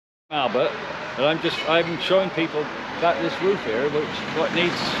Albert, and I'm showing people that this roof here, what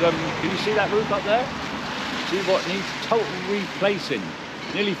needs can you see that roof up there? See what needs total replacing.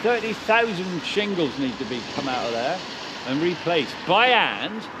 Nearly 30,000 shingles need to be come out of there and replaced by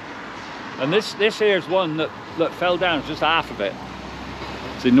hand. And this here's one that fell down, it's just half of it.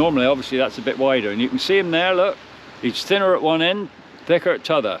 See, normally obviously that's a bit wider, and you can see him there, look. He's thinner at one end, thicker at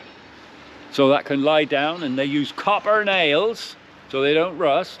t'other. So that can lie down, and they use copper nails so they don't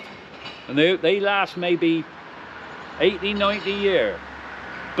rust. And they last maybe 80, 90 years.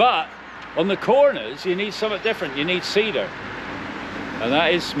 But on the corners, you need something different. You need cedar. And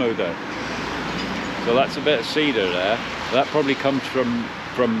that is smoother. So that's a bit of cedar there. That probably comes from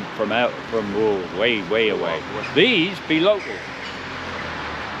way away. These be local.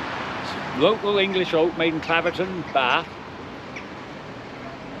 Local English oak made in Claverton, Bath.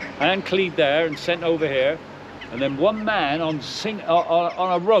 Hand cleaved there and sent over here. And then one man on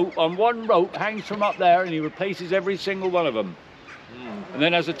a rope, on one rope, hangs from up there, and he replaces every single one of them. And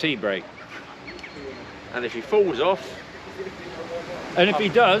then has a tea break. And if he falls off... And if he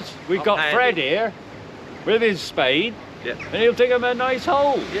does, we've got Fred here with his spade, and he'll dig him a nice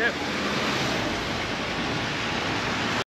hole. Yep.